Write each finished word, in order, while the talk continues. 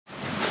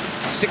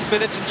6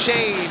 minutes and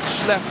change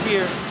left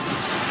here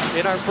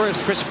in our first.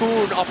 Chris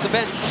Poon off the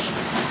bench.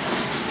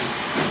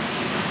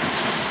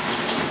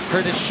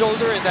 Hurt his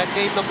shoulder in that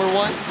game number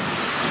 1.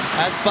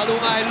 As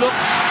Balungay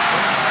looks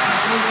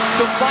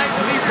to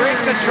finally break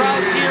the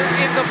drought here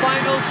in the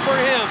finals for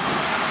him.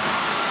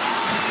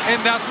 And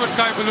that's what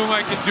Kai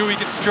Balungay can do. He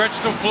can stretch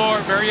the floor,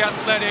 very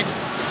athletic.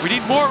 We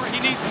need more.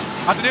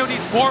 Ateneo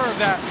needs more of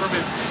that from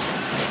him.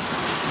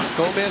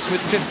 Gomez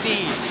with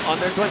 15 on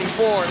their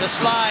 24. The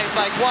slide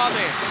by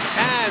Kouame.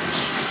 Ange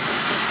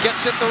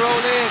gets it to roll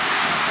in.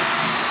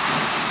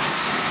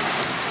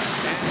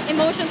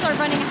 Emotions are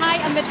running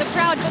high amid the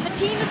crowd, but the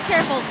team is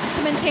careful to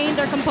maintain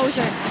their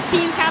composure.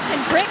 Team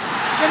captain Bricks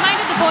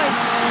reminded the boys,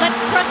 let's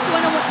trust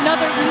one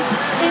another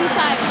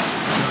inside.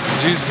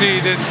 Did you see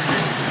this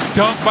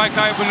dunk by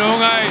Kai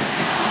Balungay?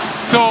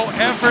 So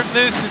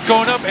effortless, it's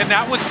going up, and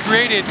that was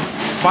created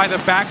by the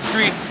back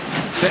screen,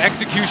 the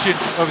execution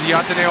of the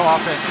Ateneo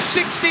offense.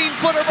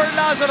 16-footer for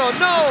Lazaro,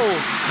 no!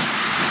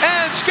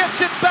 Ange gets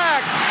it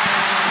back,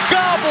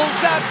 gobbles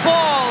that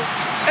ball,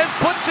 and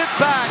puts it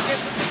back.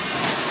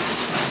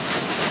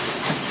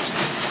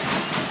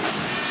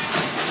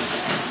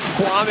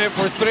 Kouame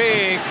for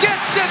 3,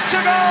 gets it to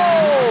go!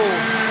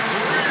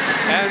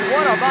 And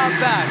what about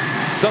that?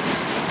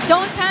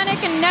 Don't panic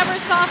and never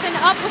soften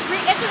up was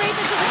reiterated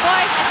to the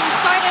boys as we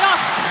started off.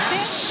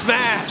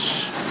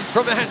 Smash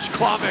from Ange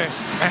Kouame.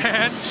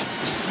 Ange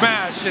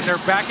smash, and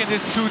they're back in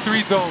this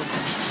 2-3 zone.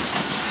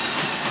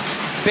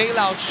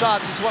 Bailout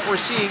shots is what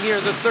we're seeing here,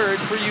 the third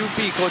for UP,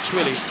 Coach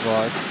Willie.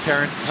 Well,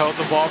 Terrence held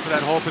the ball for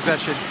that whole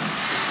possession.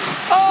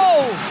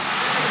 Oh!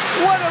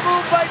 What a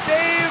move by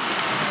Dave,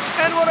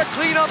 and what a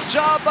cleanup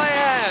job by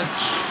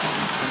Ange.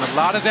 And a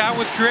lot of that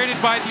was created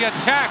by the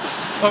attack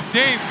of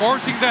Dave,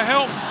 forcing the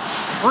help,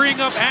 freeing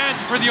up Ange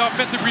for the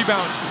offensive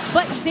rebound.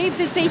 But Dave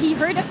did say he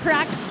heard a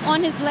crack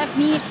on his left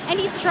knee, and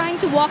he's trying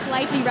to walk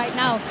lightly right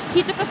now.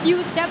 He took a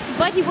few steps,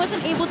 but he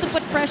wasn't able to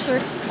put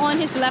pressure on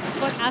his left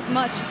foot as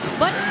much.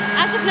 But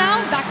as of now,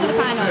 back to the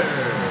panel.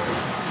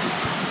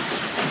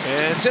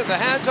 And it's in the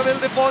hands of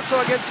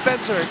Ildefonso against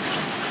Spencer.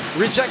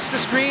 Rejects the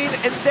screen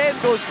and then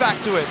goes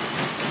back to it.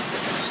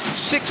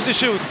 6 to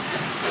shoot.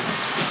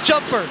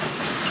 Jumper.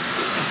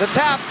 The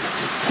tap.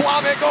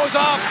 Kouame goes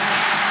up.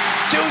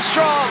 Too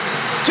strong.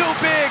 Too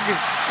big.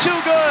 Too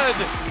good.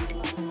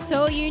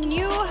 So you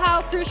knew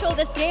how crucial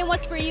this game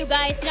was for you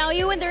guys. Now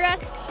you and the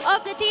rest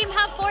of the team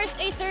have forced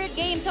a third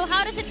game. So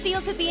how does it feel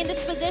to be in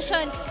this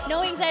position,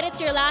 knowing that it's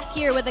your last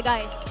year with the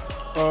guys?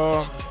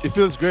 It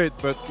feels great,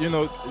 but you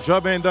know,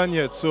 job ain't done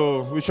yet.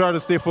 So we try to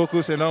stay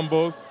focused and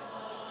humble,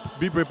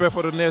 be prepared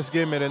for the next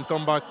game, and then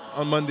come back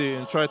on Monday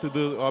and try to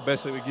do our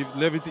best. We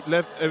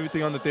left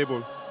everything on the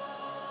table.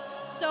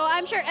 So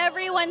I'm sure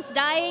everyone's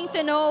dying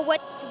to know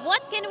what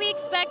can we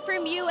expect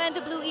from you and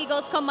the Blue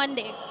Eagles come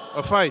Monday?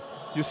 A fight.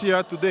 You see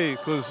that today,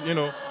 because you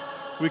know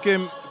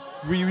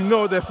we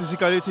know that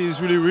physicality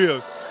is really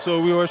real. So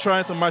we were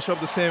trying to match up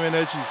the same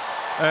energy,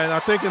 and I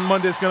think in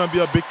Monday is gonna be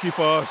a big key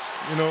for us,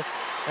 you know,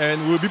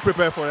 and we'll be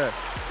prepared for that.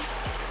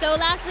 So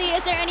lastly,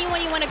 is there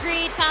anyone you want to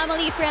greet?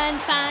 Family,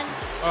 friends, fans?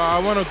 I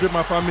want to greet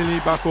my family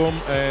back home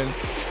and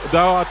the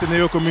whole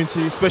Ateneo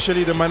community,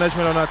 especially the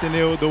management on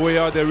Ateneo, the way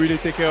out they really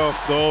take care of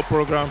the whole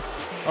program.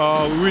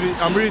 I'm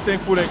really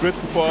thankful and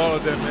grateful for all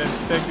of them, and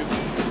thank you.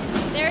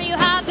 There you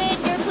have it,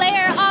 your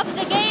player of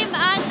the game,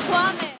 Ange Kouame.